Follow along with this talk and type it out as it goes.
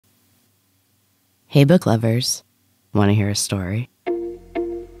Hey book lovers, want to hear a story?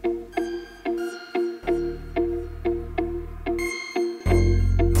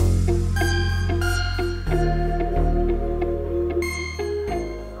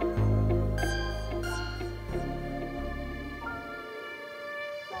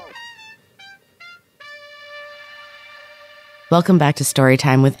 Welcome back to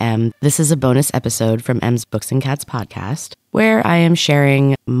Storytime with Em. This is a bonus episode from Em's Books and Cats podcast, where I am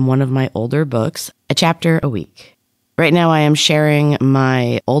sharing one of my older books, a chapter a week. Right now I am sharing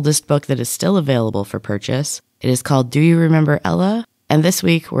my oldest book that is still available for purchase. It is called Do You Remember Ella? And this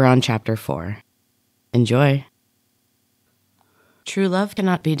week we're on chapter 4. Enjoy. True love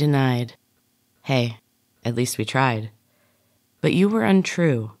cannot be denied. Hey, at least we tried. But you were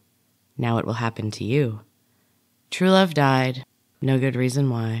untrue. Now it will happen to you. True love died, no good reason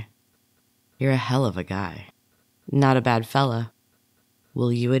why. You're a hell of a guy. Not a bad fella.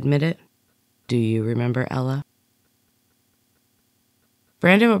 Will you admit it? Do you remember Ella?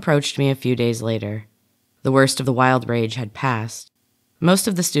 Brando approached me a few days later. The worst of the wild rage had passed. Most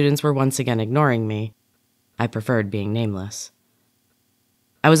of the students were once again ignoring me. I preferred being nameless.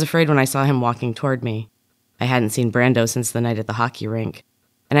 I was afraid when I saw him walking toward me. I hadn't seen Brando since the night at the hockey rink,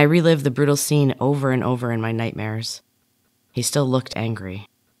 and I relived the brutal scene over and over in my nightmares. He still looked angry.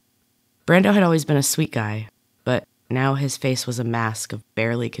 Brando had always been a sweet guy, but now his face was a mask of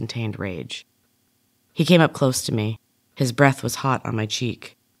barely contained rage. He came up close to me. His breath was hot on my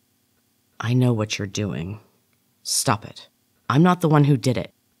cheek. I know what you're doing. Stop it. I'm not the one who did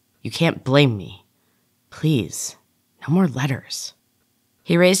it. You can't blame me. Please, no more letters.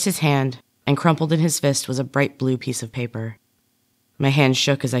 He raised his hand, and crumpled in his fist was a bright blue piece of paper. My hand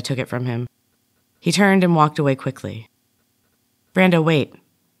shook as I took it from him. He turned and walked away quickly. Brando, wait.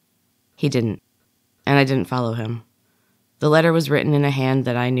 He didn't, and I didn't follow him. The letter was written in a hand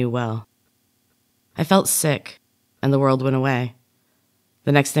that I knew well. I felt sick, and the world went away.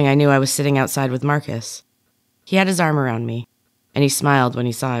 The next thing I knew, I was sitting outside with Marcus. He had his arm around me, and he smiled when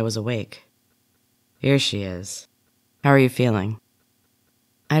he saw I was awake. Here she is. How are you feeling?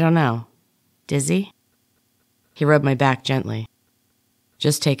 I don't know. Dizzy? He rubbed my back gently.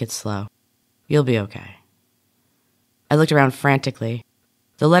 Just take it slow. You'll be okay. I looked around frantically.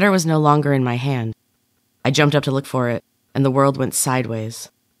 The letter was no longer in my hand. I jumped up to look for it, and the world went sideways.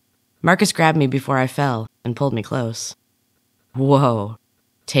 Marcus grabbed me before I fell and pulled me close. Whoa.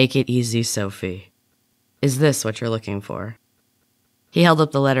 Take it easy, Sophie. Is this what you're looking for? He held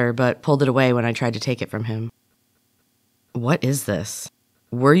up the letter, but pulled it away when I tried to take it from him. What is this?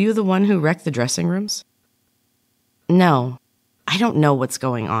 Were you the one who wrecked the dressing rooms? No. I don't know what's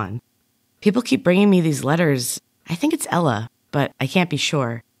going on. People keep bringing me these letters. I think it's Ella, but I can't be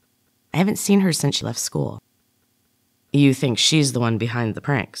sure. I haven't seen her since she left school. You think she's the one behind the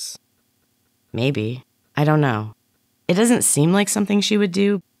pranks? Maybe. I don't know. It doesn't seem like something she would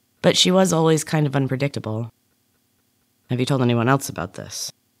do, but she was always kind of unpredictable. Have you told anyone else about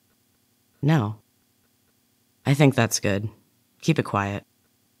this? No. I think that's good. Keep it quiet.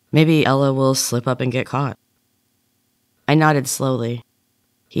 Maybe Ella will slip up and get caught. I nodded slowly.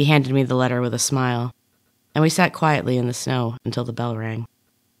 He handed me the letter with a smile, and we sat quietly in the snow until the bell rang.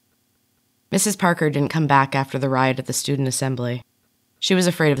 Mrs. Parker didn't come back after the riot at the student assembly. She was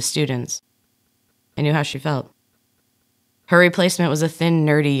afraid of the students. I knew how she felt. Her replacement was a thin,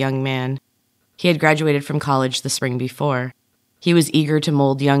 nerdy young man. He had graduated from college the spring before. He was eager to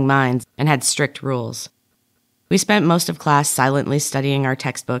mold young minds and had strict rules. We spent most of class silently studying our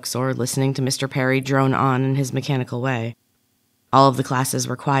textbooks or listening to Mr. Perry drone on in his mechanical way. All of the classes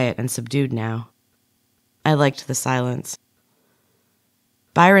were quiet and subdued now. I liked the silence.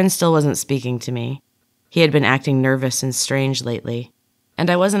 Byron still wasn't speaking to me. He had been acting nervous and strange lately, and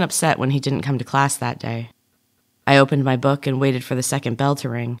I wasn't upset when he didn't come to class that day. I opened my book and waited for the second bell to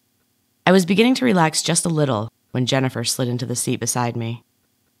ring. I was beginning to relax just a little when Jennifer slid into the seat beside me.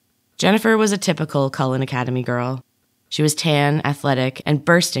 Jennifer was a typical Cullen Academy girl. She was tan, athletic, and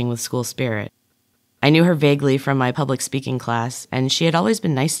bursting with school spirit. I knew her vaguely from my public speaking class, and she had always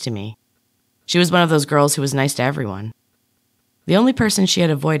been nice to me. She was one of those girls who was nice to everyone. The only person she had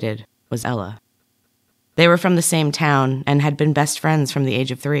avoided was Ella. They were from the same town and had been best friends from the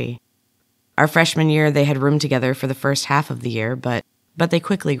age of 3. Our freshman year, they had roomed together for the first half of the year, but they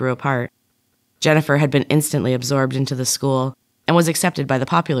quickly grew apart. Jennifer had been instantly absorbed into the school and was accepted by the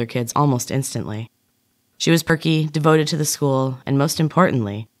popular kids almost instantly. She was perky, devoted to the school, and most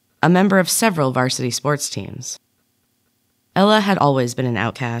importantly, a member of several varsity sports teams. Ella had always been an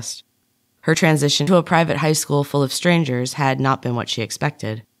outcast. Her transition to a private high school full of strangers had not been what she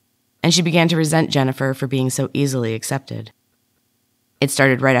expected, and she began to resent Jennifer for being so easily accepted. It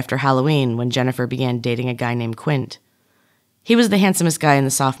started right after Halloween when Jennifer began dating a guy named Quint. He was the handsomest guy in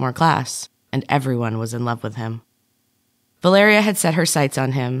the sophomore class, and everyone was in love with him. Valeria had set her sights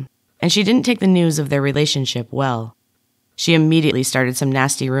on him, and she didn't take the news of their relationship well. She immediately started some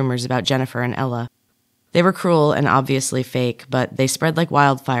nasty rumors about Jennifer and Ella. They were cruel and obviously fake, but they spread like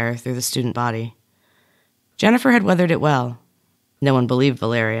wildfire through the student body. Jennifer had weathered it well. No one believed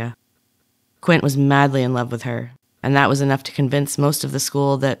Valeria. Quint was madly in love with her, and that was enough to convince most of the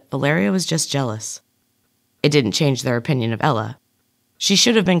school that Valeria was just jealous. It didn't change their opinion of Ella. She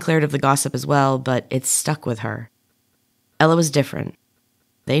should have been cleared of the gossip as well, but it stuck with her. Ella was different.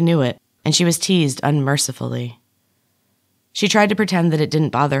 They knew it, and she was teased unmercifully. She tried to pretend that it didn't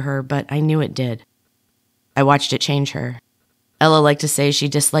bother her, but I knew it did. I watched it change her. Ella liked to say she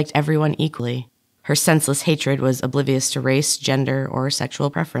disliked everyone equally. Her senseless hatred was oblivious to race, gender, or sexual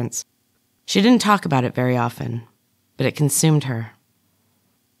preference. She didn't talk about it very often, but it consumed her.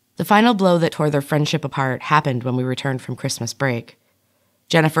 The final blow that tore their friendship apart happened when we returned from Christmas break.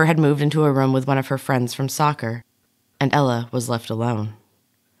 Jennifer had moved into a room with one of her friends from soccer, and Ella was left alone.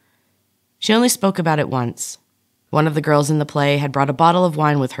 She only spoke about it once. One of the girls in the play had brought a bottle of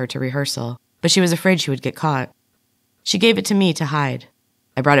wine with her to rehearsal, but she was afraid she would get caught. She gave it to me to hide.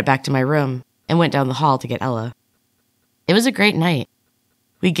 I brought it back to my room and went down the hall to get Ella. It was a great night.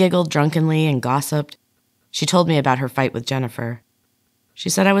 We giggled drunkenly and gossiped. She told me about her fight with Jennifer. She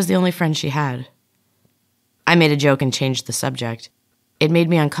said I was the only friend she had. I made a joke and changed the subject. It made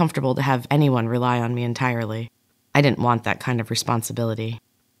me uncomfortable to have anyone rely on me entirely. I didn't want that kind of responsibility.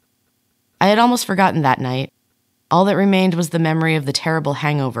 I had almost forgotten that night. All that remained was the memory of the terrible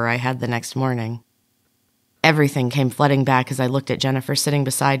hangover I had the next morning. Everything came flooding back as I looked at Jennifer sitting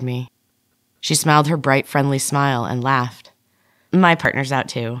beside me. She smiled her bright, friendly smile and laughed. My partner's out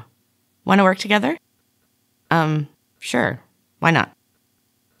too. Want to work together? Sure. Why not?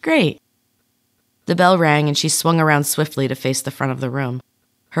 Great. The bell rang and she swung around swiftly to face the front of the room.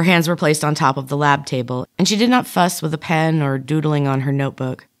 Her hands were placed on top of the lab table, and she did not fuss with a pen or doodling on her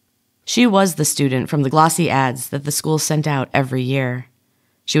notebook. She was the student from the glossy ads that the school sent out every year.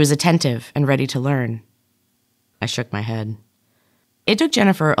 She was attentive and ready to learn. I shook my head. It took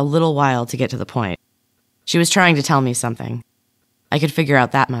Jennifer a little while to get to the point. She was trying to tell me something. I could figure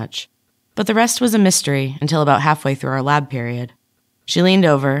out that much. But the rest was a mystery until about halfway through our lab period. She leaned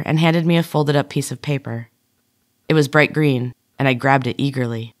over and handed me a folded-up piece of paper. It was bright green, and I grabbed it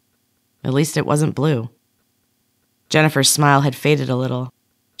eagerly. At least it wasn't blue. Jennifer's smile had faded a little.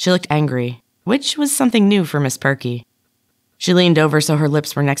 She looked angry, which was something new for Miss Perky. She leaned over so her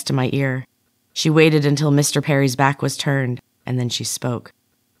lips were next to my ear. She waited until Mr. Perry's back was turned, and then she spoke.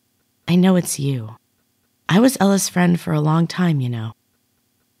 I know it's you. I was Ella's friend for a long time, you know.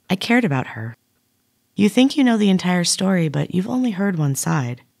 I cared about her. You think you know the entire story, but you've only heard one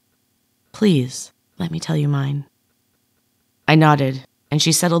side. Please, let me tell you mine. I nodded, and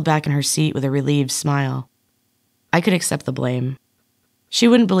she settled back in her seat with a relieved smile. I could accept the blame. She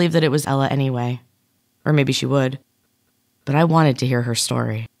wouldn't believe that it was Ella anyway. Or maybe she would. But I wanted to hear her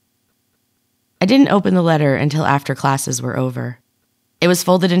story. I didn't open the letter until after classes were over. It was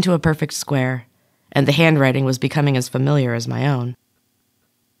folded into a perfect square, and the handwriting was becoming as familiar as my own.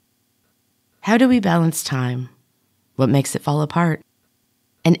 How do we balance time? What makes it fall apart?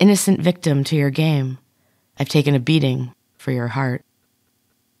 An innocent victim to your game. I've taken a beating for your heart.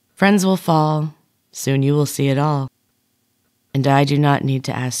 Friends will fall, soon you will see it all. And I do not need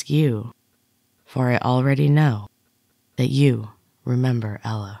to ask you, for I already know that you remember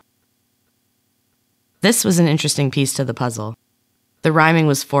Ella. This was an interesting piece to the puzzle. The rhyming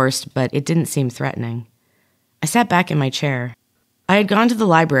was forced, but it didn't seem threatening. I sat back in my chair. I had gone to the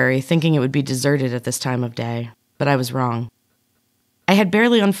library thinking it would be deserted at this time of day, but I was wrong. I had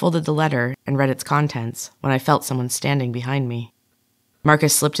barely unfolded the letter and read its contents when I felt someone standing behind me.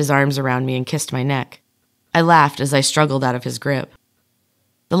 Marcus slipped his arms around me and kissed my neck. I laughed as I struggled out of his grip.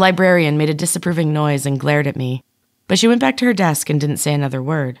 The librarian made a disapproving noise and glared at me, but she went back to her desk and didn't say another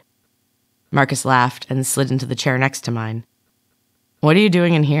word. Marcus laughed and slid into the chair next to mine. What are you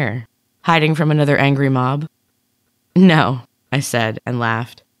doing in here? Hiding from another angry mob? No, I said and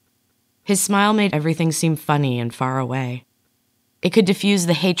laughed. His smile made everything seem funny and far away. It could diffuse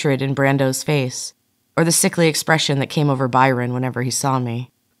the hatred in Brando's face, or the sickly expression that came over Byron whenever he saw me.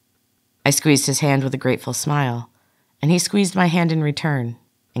 I squeezed his hand with a grateful smile, and he squeezed my hand in return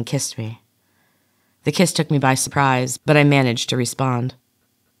and kissed me. The kiss took me by surprise, but I managed to respond.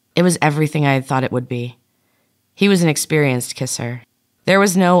 It was everything I had thought it would be. He was an experienced kisser. There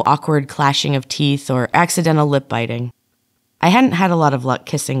was no awkward clashing of teeth or accidental lip biting. I hadn't had a lot of luck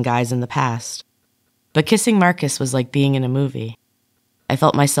kissing guys in the past, but kissing Marcus was like being in a movie. I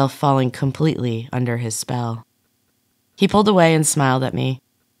felt myself falling completely under his spell. He pulled away and smiled at me.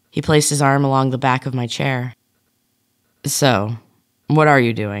 He placed his arm along the back of my chair. So, what are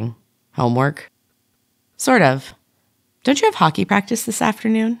you doing? Homework? Sort of. Don't you have hockey practice this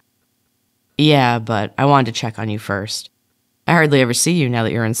afternoon? Yeah, but I wanted to check on you first. I hardly ever see you now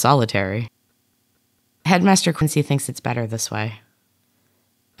that you're in solitary. Headmaster Quincy thinks it's better this way.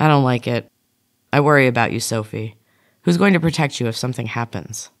 I don't like it. I worry about you, Sophie. Who's going to protect you if something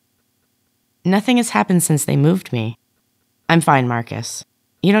happens? Nothing has happened since they moved me. I'm fine, Marcus.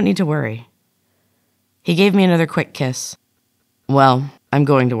 You don't need to worry. He gave me another quick kiss. Well, I'm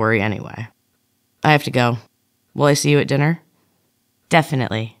going to worry anyway. I have to go. Will I see you at dinner?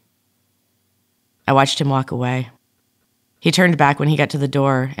 Definitely. I watched him walk away. He turned back when he got to the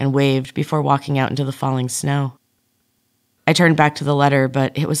door and waved before walking out into the falling snow. I turned back to the letter,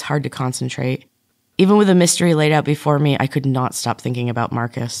 but it was hard to concentrate. Even with the mystery laid out before me, I could not stop thinking about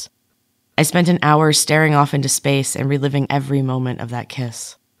Marcus. I spent an hour staring off into space and reliving every moment of that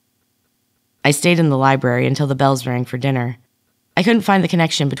kiss. I stayed in the library until the bells rang for dinner. I couldn't find the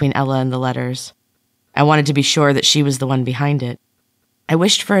connection between Ella and the letters. I wanted to be sure that she was the one behind it. I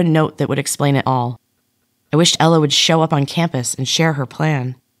wished for a note that would explain it all. I wished Ella would show up on campus and share her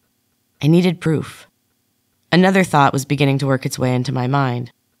plan. I needed proof. Another thought was beginning to work its way into my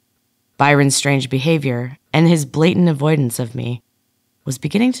mind. Byron's strange behavior and his blatant avoidance of me was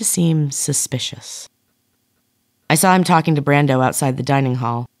beginning to seem suspicious. I saw him talking to Brando outside the dining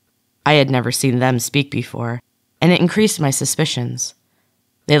hall. I had never seen them speak before, and it increased my suspicions.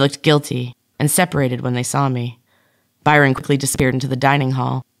 They looked guilty and separated when they saw me. Byron quickly disappeared into the dining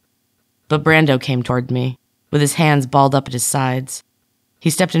hall. But Brando came toward me, with his hands balled up at his sides. He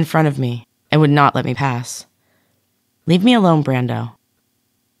stepped in front of me and would not let me pass. Leave me alone, Brando.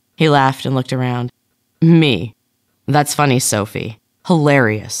 He laughed and looked around. Me? That's funny, Sophie.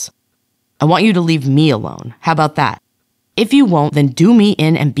 Hilarious. I want you to leave me alone. How about that? If you won't, then do me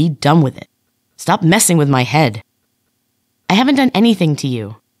in and be done with it. Stop messing with my head. I haven't done anything to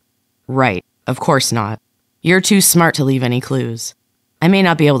you. Right, of course not. You're too smart to leave any clues. I may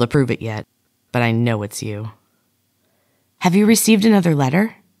not be able to prove it yet, but I know it's you. Have you received another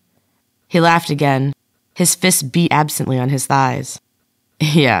letter? He laughed again. His fist beat absently on his thighs.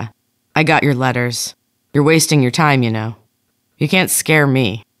 Yeah, I got your letters. You're wasting your time, you know. You can't scare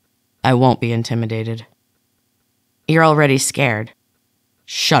me. I won't be intimidated. You're already scared.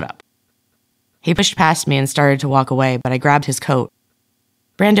 Shut up. He pushed past me and started to walk away, but I grabbed his coat.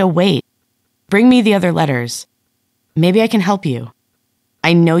 Brando, wait. Bring me the other letters. Maybe I can help you.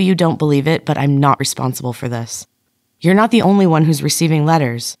 I know you don't believe it, but I'm not responsible for this. You're not the only one who's receiving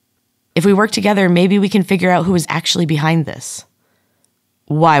letters. If we work together, maybe we can figure out who is actually behind this.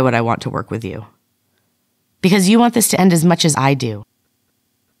 Why would I want to work with you? Because you want this to end as much as I do.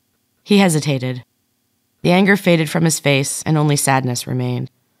 He hesitated. The anger faded from his face, and only sadness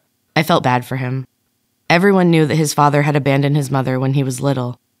remained. I felt bad for him. Everyone knew that his father had abandoned his mother when he was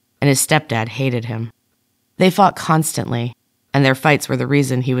little, and his stepdad hated him. They fought constantly, and their fights were the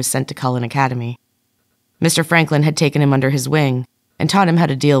reason he was sent to Cullen Academy. Mr. Franklin had taken him under his wing and taught him how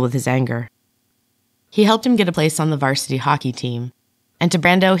to deal with his anger. He helped him get a place on the varsity hockey team, and to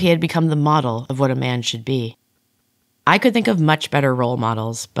Brando he had become the model of what a man should be. I could think of much better role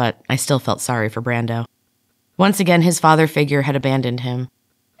models, but I still felt sorry for Brando. Once again, his father figure had abandoned him,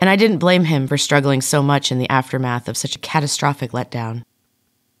 and I didn't blame him for struggling so much in the aftermath of such a catastrophic letdown.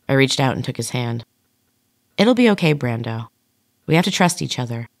 I reached out and took his hand. It'll be okay, Brando. We have to trust each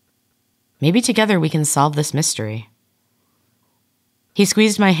other. Maybe together we can solve this mystery. He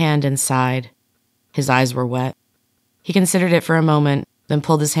squeezed my hand and sighed. His eyes were wet. He considered it for a moment, then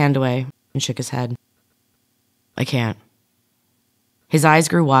pulled his hand away and shook his head. I can't. His eyes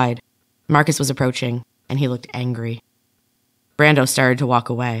grew wide. Marcus was approaching, and he looked angry. Brando started to walk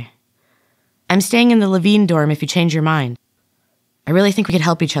away. I'm staying in the Levine dorm if you change your mind. I really think we could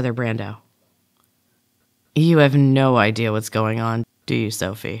help each other, Brando. You have no idea what's going on, do you,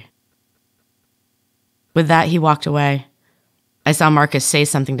 Sophie? With that, he walked away. I saw Marcus say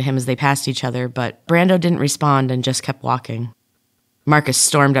something to him as they passed each other, but Brando didn't respond and just kept walking. Marcus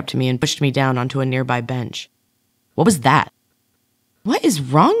stormed up to me and pushed me down onto a nearby bench. What was that? What is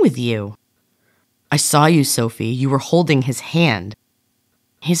wrong with you? I saw you, Sophie. You were holding his hand.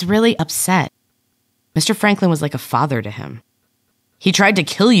 He's really upset. Mr. Franklin was like a father to him. He tried to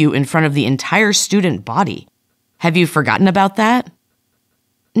kill you in front of the entire student body. Have you forgotten about that?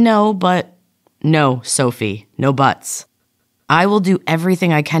 No, Sophie. No buts. I will do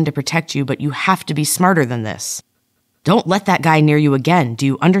everything I can to protect you, but you have to be smarter than this. Don't let that guy near you again. Do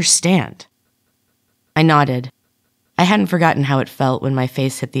you understand? I nodded. I hadn't forgotten how it felt when my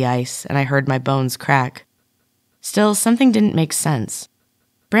face hit the ice and I heard my bones crack. Still, something didn't make sense.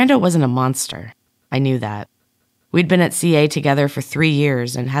 Brando wasn't a monster. I knew that. We'd been at CA together for 3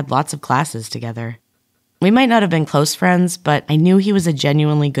 years and had lots of classes together. We might not have been close friends, but I knew he was a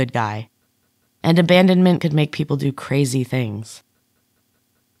genuinely good guy. And abandonment could make people do crazy things.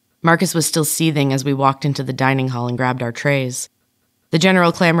 Marcus was still seething as we walked into the dining hall and grabbed our trays. The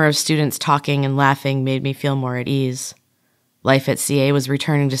general clamor of students talking and laughing made me feel more at ease. Life at CA was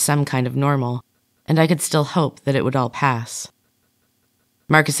returning to some kind of normal, and I could still hope that it would all pass.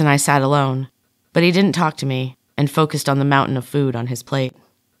 Marcus and I sat alone, but he didn't talk to me and focused on the mountain of food on his plate.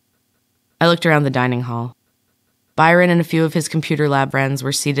 I looked around the dining hall. Byron and a few of his computer lab friends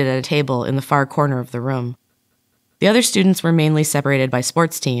were seated at a table in the far corner of the room. The other students were mainly separated by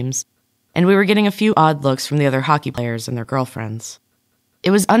sports teams, and we were getting a few odd looks from the other hockey players and their girlfriends. It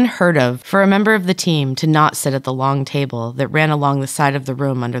was unheard of for a member of the team to not sit at the long table that ran along the side of the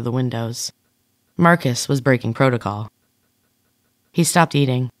room under the windows. Marcus was breaking protocol. He stopped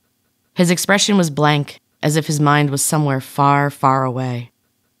eating. His expression was blank, as if his mind was somewhere far, far away.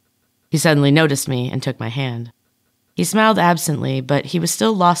 He suddenly noticed me and took my hand. He smiled absently, but he was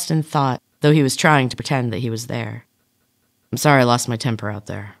still lost in thought, though he was trying to pretend that he was there. I'm sorry I lost my temper out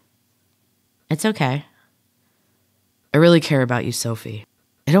there. It's okay. I really care about you, Sophie.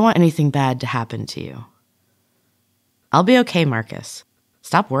 I don't want anything bad to happen to you. I'll be okay, Marcus.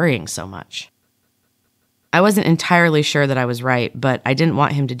 Stop worrying so much. I wasn't entirely sure that I was right, but I didn't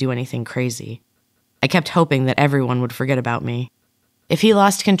want him to do anything crazy. I kept hoping that everyone would forget about me. If he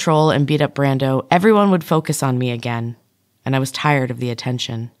lost control and beat up Brando, everyone would focus on me again, and I was tired of the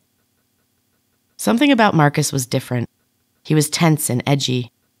attention. Something about Marcus was different. He was tense and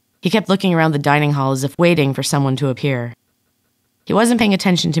edgy. He kept looking around the dining hall as if waiting for someone to appear. He wasn't paying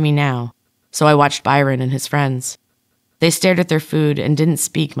attention to me now, so I watched Byron and his friends. They stared at their food and didn't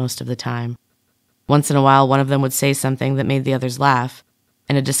speak most of the time. Once in a while, one of them would say something that made the others laugh,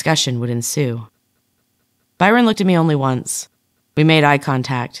 and a discussion would ensue. Byron looked at me only once. We made eye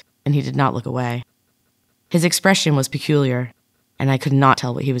contact, and he did not look away. His expression was peculiar, and I could not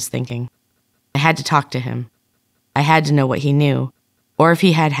tell what he was thinking. I had to talk to him. I had to know what he knew, or if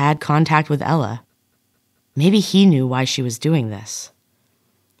he had had contact with Ella. Maybe he knew why she was doing this.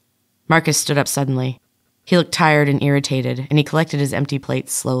 Marcus stood up suddenly. He looked tired and irritated, and he collected his empty plate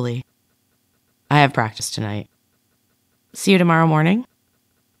slowly. I have practice tonight. See you tomorrow morning?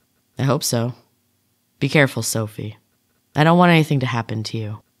 I hope so. Be careful, Sophie. I don't want anything to happen to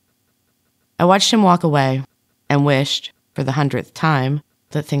you. I watched him walk away and wished, for the 100th time,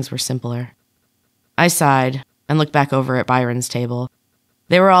 that things were simpler. I sighed and looked back over at Byron's table.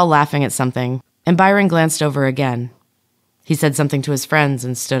 They were all laughing at something, and Byron glanced over again. He said something to his friends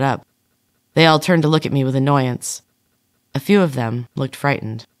and stood up. They all turned to look at me with annoyance. A few of them looked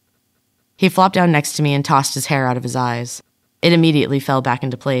frightened. He flopped down next to me and tossed his hair out of his eyes. It immediately fell back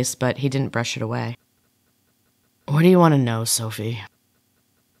into place, but he didn't brush it away. What do you want to know, Sophie?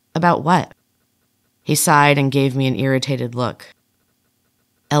 About what? He sighed and gave me an irritated look.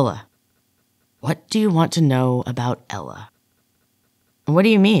 Ella. What do you want to know about Ella? What do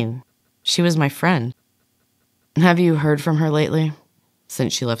you mean? She was my friend. Have you heard from her lately?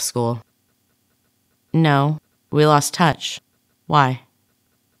 Since she left school? No, we lost touch. Why?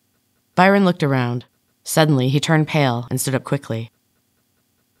 Byron looked around. Suddenly, he turned pale and stood up quickly.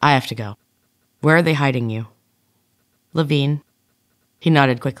 I have to go. Where are they hiding you? Levine. He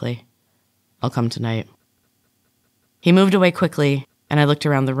nodded quickly. I'll come tonight. He moved away quickly, and I looked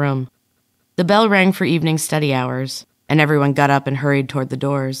around the room. The bell rang for evening study hours, and everyone got up and hurried toward the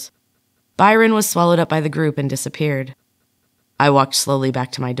doors. Byron was swallowed up by the group and disappeared. I walked slowly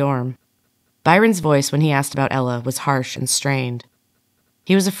back to my dorm. Byron's voice when he asked about Ella was harsh and strained.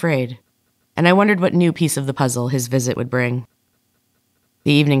 He was afraid, and I wondered what new piece of the puzzle his visit would bring.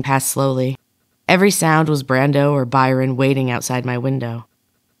 The evening passed slowly. Every sound was Brando or Byron waiting outside my window.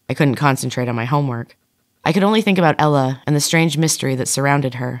 I couldn't concentrate on my homework. I could only think about Ella and the strange mystery that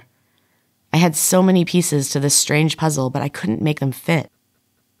surrounded her. I had so many pieces to this strange puzzle, but I couldn't make them fit.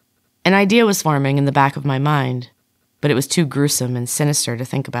 An idea was forming in the back of my mind, but it was too gruesome and sinister to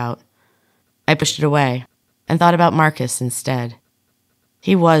think about. I pushed it away and thought about Marcus instead.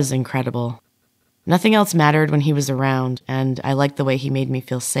 He was incredible. Nothing else mattered when he was around, and I liked the way he made me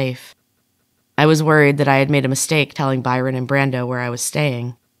feel safe. I was worried that I had made a mistake telling Byron and Brando where I was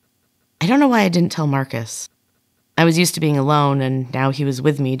staying. I don't know why I didn't tell Marcus. I was used to being alone, and now he was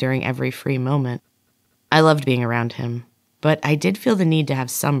with me during every free moment. I loved being around him, but I did feel the need to have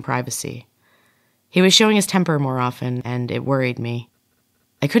some privacy. He was showing his temper more often, and it worried me.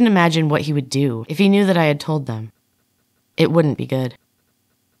 I couldn't imagine what he would do if he knew that I had told them. It wouldn't be good.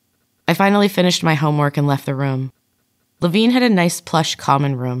 I finally finished my homework and left the room. Levine had a nice plush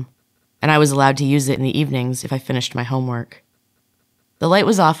common room, and I was allowed to use it in the evenings if I finished my homework. The light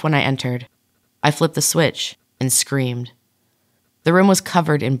was off when I entered. I flipped the switch and screamed. The room was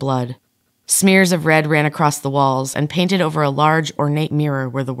covered in blood. Smears of red ran across the walls, and painted over a large, ornate mirror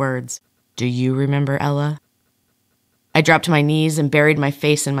were the words, "Do you remember Ella?" I dropped to my knees and buried my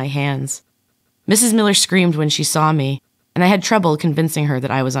face in my hands. Mrs. Miller screamed when she saw me, and I had trouble convincing her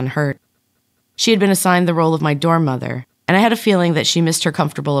that I was unhurt. She had been assigned the role of my dorm mother, and I had a feeling that she missed her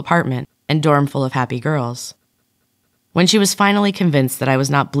comfortable apartment and dorm full of happy girls. When she was finally convinced that I was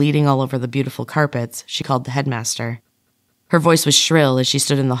not bleeding all over the beautiful carpets, she called the headmaster. Her voice was shrill as she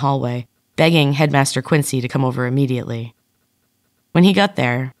stood in the hallway, begging Headmaster Quincy to come over immediately. When he got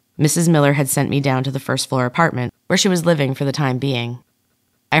there, Mrs. Miller had sent me down to the first-floor apartment, where she was living for the time being.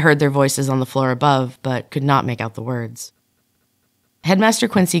 I heard their voices on the floor above, but could not make out the words. Headmaster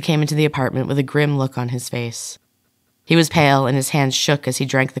Quincy came into the apartment with a grim look on his face. He was pale, and his hands shook as he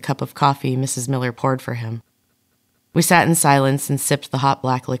drank the cup of coffee Mrs. Miller poured for him. We sat in silence and sipped the hot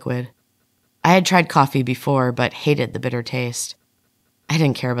black liquid. I had tried coffee before, but hated the bitter taste. I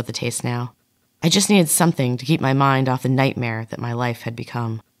didn't care about the taste now. I just needed something to keep my mind off the nightmare that my life had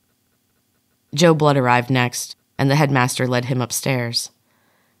become. Joe Blood arrived next, and the headmaster led him upstairs.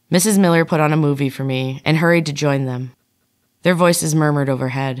 Mrs. Miller put on a movie for me and hurried to join them. Their voices murmured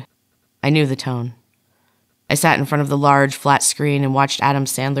overhead. I knew the tone. I sat in front of the large, flat screen and watched Adam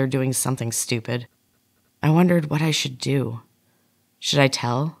Sandler doing something stupid. I wondered what I should do. Should I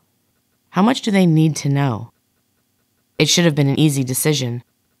tell? How much do they need to know? It should have been an easy decision.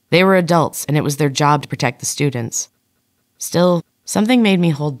 They were adults, and it was their job to protect the students. Still, something made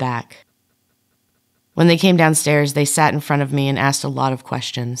me hold back. When they came downstairs, they sat in front of me and asked a lot of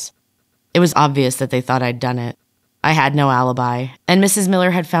questions. It was obvious that they thought I'd done it. I had no alibi, and Mrs.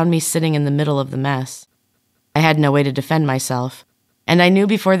 Miller had found me sitting in the middle of the mess. I had no way to defend myself, and I knew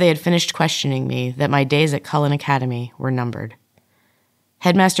before they had finished questioning me that my days at Cullen Academy were numbered.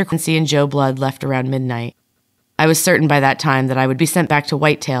 Headmaster Quincy and Joe Blood left around midnight. I was certain by that time that I would be sent back to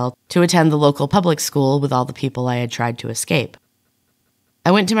Whitetail to attend the local public school with all the people I had tried to escape.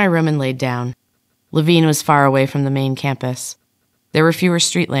 I went to my room and laid down. Levine was far away from the main campus. There were fewer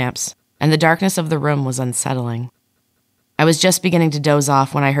street lamps, and the darkness of the room was unsettling. I was just beginning to doze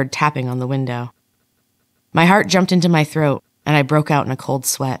off when I heard tapping on the window. My heart jumped into my throat, and I broke out in a cold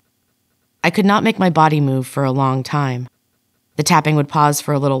sweat. I could not make my body move for a long time. The tapping would pause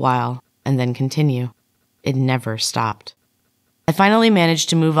for a little while, and then continue. It never stopped. I finally managed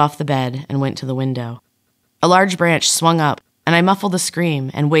to move off the bed and went to the window. A large branch swung up, and I muffled a scream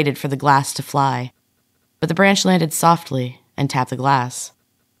and waited for the glass to fly. But the branch landed softly and tapped the glass.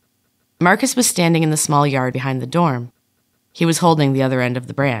 Marcus was standing in the small yard behind the dorm. He was holding the other end of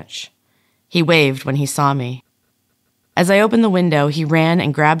the branch. He waved when he saw me. As I opened the window, he ran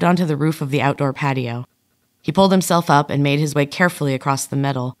and grabbed onto the roof of the outdoor patio. He pulled himself up and made his way carefully across the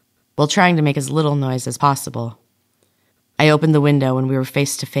metal, while trying to make as little noise as possible. I opened the window and we were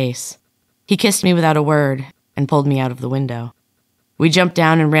face to face. He kissed me without a word and pulled me out of the window. We jumped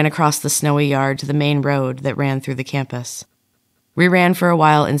down and ran across the snowy yard to the main road that ran through the campus. We ran for a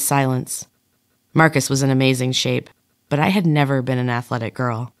while in silence. Marcus was in amazing shape, but I had never been an athletic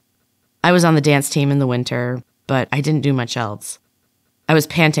girl. I was on the dance team in the winter, but I didn't do much else. I was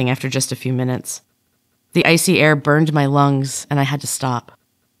panting after just a few minutes. The icy air burned my lungs, and I had to stop.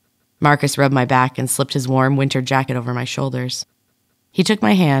 Marcus rubbed my back and slipped his warm winter jacket over my shoulders. He took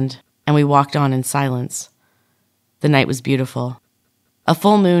my hand, and we walked on in silence. The night was beautiful. A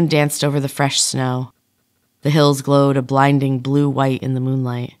full moon danced over the fresh snow. The hills glowed a blinding blue-white in the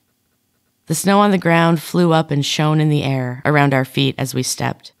moonlight. The snow on the ground flew up and shone in the air around our feet as we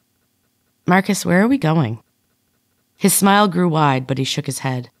stepped. "Marcus, where are we going?" His smile grew wide, but he shook his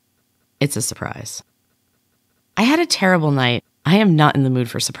head. "It's a surprise." I had a terrible night. I am not in the mood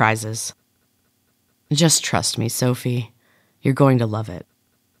for surprises. "Just trust me, Sophie. You're going to love it."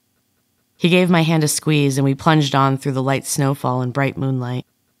 He gave my hand a squeeze, and we plunged on through the light snowfall and bright moonlight.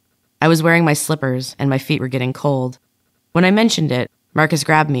 I was wearing my slippers, and my feet were getting cold. When I mentioned it, Marcus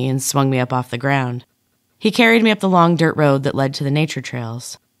grabbed me and swung me up off the ground. He carried me up the long dirt road that led to the nature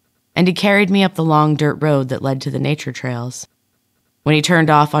trails. And he carried me up the long dirt road that led to the nature trails. When he turned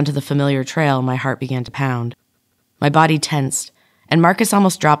off onto the familiar trail, my heart began to pound. My body tensed, and Marcus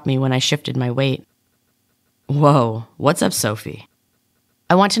almost dropped me when I shifted my weight. "Whoa, what's up, Sophie?"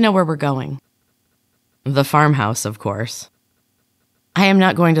 "I want to know where we're going." "The farmhouse, of course." "I am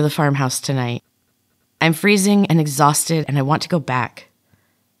not going to the farmhouse tonight. I'm freezing and exhausted, and I want to go back."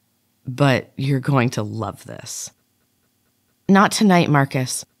 "But you're going to love this." Not tonight,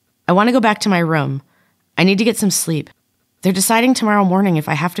 Marcus. I want to go back to my room. I need to get some sleep. They're deciding tomorrow morning if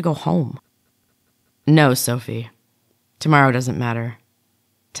I have to go home. No, Sophie. Tomorrow doesn't matter.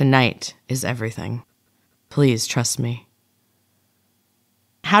 Tonight is everything. Please trust me.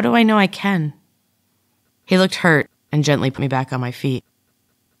 How do I know I can? He looked hurt and gently put me back on my feet.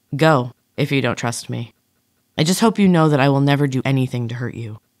 Go, if you don't trust me. I just hope you know that I will never do anything to hurt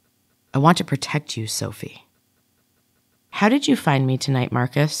you. I want to protect you, Sophie. How did you find me tonight,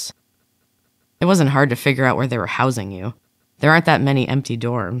 Marcus? It wasn't hard to figure out where they were housing you. There aren't that many empty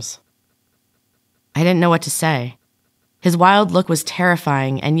dorms. I didn't know what to say. His wild look was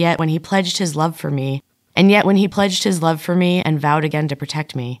terrifying, and yet when he pledged his love for me and vowed again to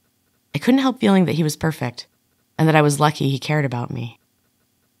protect me, I couldn't help feeling that he was perfect and that I was lucky he cared about me.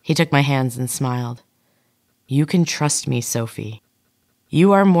 He took my hands and smiled. You can trust me, Sophie.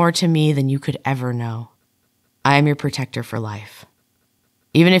 You are more to me than you could ever know. I am your protector for life.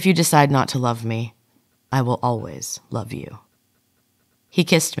 Even if you decide not to love me, I will always love you. He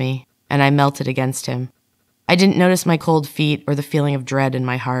kissed me, and I melted against him. I didn't notice my cold feet or the feeling of dread in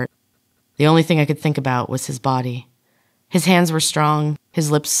my heart. The only thing I could think about was his body. His hands were strong, his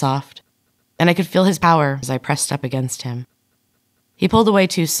lips soft, and I could feel his power as I pressed up against him. He pulled away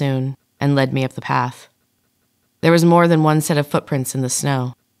too soon and led me up the path. There was more than one set of footprints in the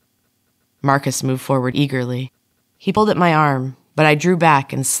snow. Marcus moved forward eagerly. He pulled at my arm, but I drew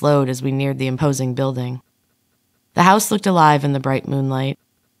back and slowed as we neared the imposing building. The house looked alive in the bright moonlight.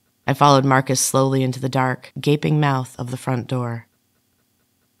 I followed Marcus slowly into the dark, gaping mouth of the front door.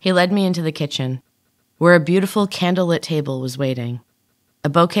 He led me into the kitchen, where a beautiful candlelit table was waiting. A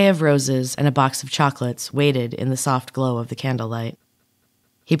bouquet of roses and a box of chocolates waited in the soft glow of the candlelight.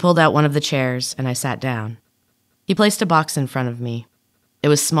 He pulled out one of the chairs, and I sat down. He placed a box in front of me. It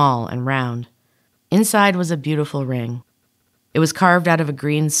was small and round. Inside was a beautiful ring. It was carved out of a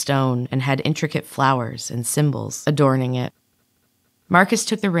green stone and had intricate flowers and symbols adorning it. Marcus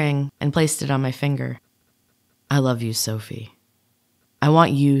took the ring and placed it on my finger. I love you, Sophie. I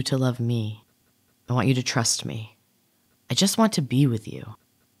want you to love me. I want you to trust me. I just want to be with you.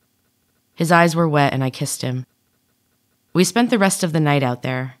 His eyes were wet and I kissed him. We spent the rest of the night out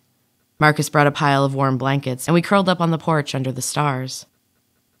there. Marcus brought a pile of warm blankets and we curled up on the porch under the stars.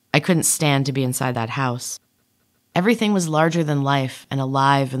 I couldn't stand to be inside that house. Everything was larger than life and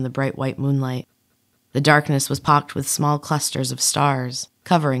alive in the bright white moonlight. The darkness was pocked with small clusters of stars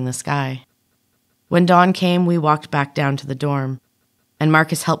covering the sky. When dawn came, we walked back down to the dorm, and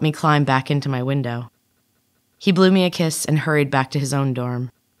Marcus helped me climb back into my window. He blew me a kiss and hurried back to his own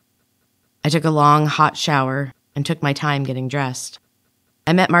dorm. I took a long, hot shower and took my time getting dressed.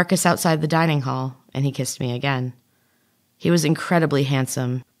 I met Marcus outside the dining hall, and he kissed me again. He was incredibly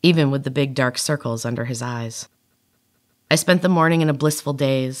handsome, even with the big dark circles under his eyes. I spent the morning in a blissful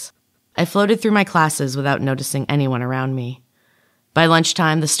daze. I floated through my classes without noticing anyone around me. By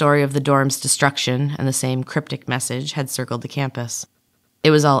lunchtime, the story of the dorm's destruction and the same cryptic message had circled the campus.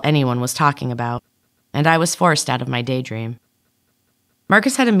 It was all anyone was talking about, and I was forced out of my daydream.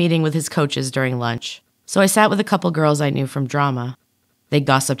 Marcus had a meeting with his coaches during lunch, so I sat with a couple girls I knew from drama. They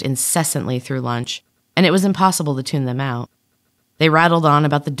gossiped incessantly through lunch, and it was impossible to tune them out. They rattled on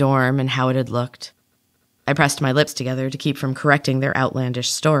about the dorm and how it had looked. I pressed my lips together to keep from correcting their outlandish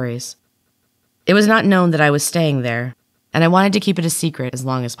stories. It was not known that I was staying there, and I wanted to keep it a secret as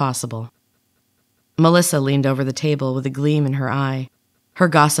long as possible. Melissa leaned over the table with a gleam in her eye. Her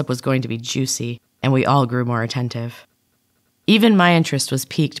gossip was going to be juicy, and we all grew more attentive. Even my interest was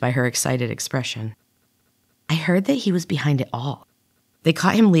piqued by her excited expression. I heard that he was behind it all. They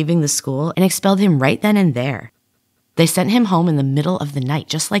caught him leaving the school and expelled him right then and there. They sent him home in the middle of the night,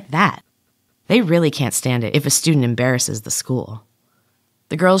 just like that. They really can't stand it if a student embarrasses the school.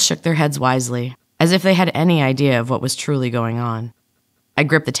 The girls shook their heads wisely, as if they had any idea of what was truly going on. I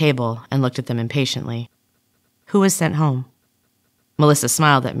gripped the table and looked at them impatiently. Who was sent home? Melissa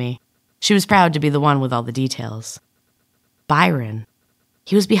smiled at me. She was proud to be the one with all the details. Byron.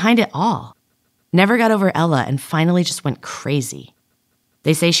 He was behind it all. Never got over Ella and finally just went crazy.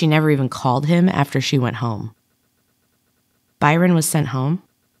 They say she never even called him after she went home. Byron was sent home?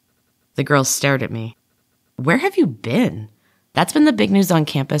 The girls stared at me. Where have you been? That's been the big news on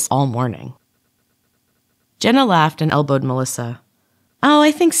campus all morning. Jenna laughed and elbowed Melissa. Oh,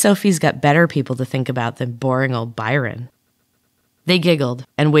 I think Sophie's got better people to think about than boring old Byron. They giggled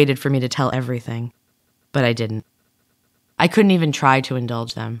and waited for me to tell everything, but I didn't. I couldn't even try to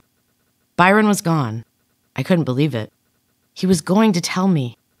indulge them. Byron was gone. I couldn't believe it. He was going to tell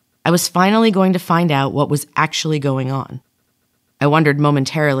me. I was finally going to find out what was actually going on. I wondered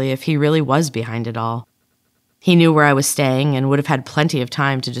momentarily if he really was behind it all. He knew where I was staying and would have had plenty of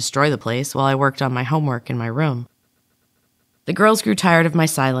time to destroy the place while I worked on my homework in my room. The girls grew tired of my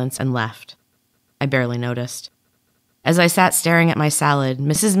silence and left. I barely noticed. As I sat staring at my salad,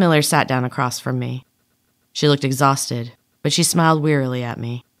 Mrs. Miller sat down across from me. She looked exhausted, but she smiled wearily at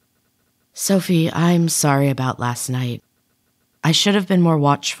me. "Sophie, I'm sorry about last night. I should have been more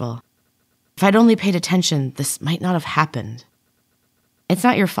watchful. If I'd only paid attention, this might not have happened." "It's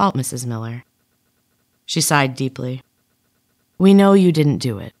not your fault, Mrs. Miller." She sighed deeply. "We know you didn't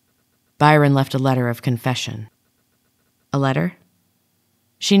do it. Byron left a letter of confession." "A letter?"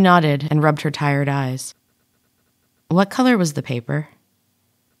 She nodded and rubbed her tired eyes. "What color was the paper?"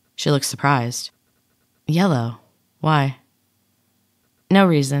 She looked surprised. "Yellow. Why?" "No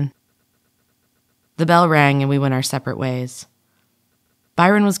reason." The bell rang and we went our separate ways.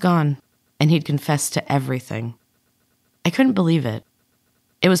 Byron was gone, and he'd confessed to everything. I couldn't believe it.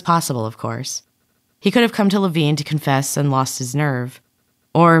 It was possible, of course. He could have come to Levine to confess and lost his nerve.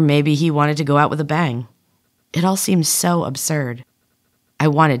 Or maybe he wanted to go out with a bang. It all seemed so absurd. I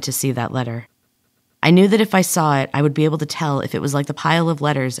wanted to see that letter. I knew that if I saw it, I would be able to tell if it was like the pile of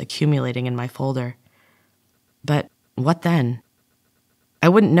letters accumulating in my folder. But what then? I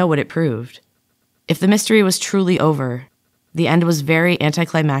wouldn't know what it proved. If the mystery was truly over, the end was very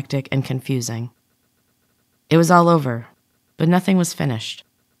anticlimactic and confusing. It was all over, but nothing was finished.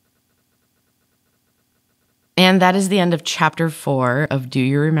 And that is the end of Chapter 4 of Do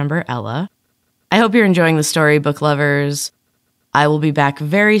You Remember Ella? I hope you're enjoying the story, book lovers. I will be back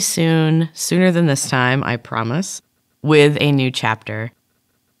very soon, sooner than this time, I promise, with a new chapter.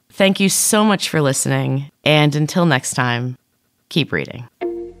 Thank you so much for listening, and until next time, keep reading.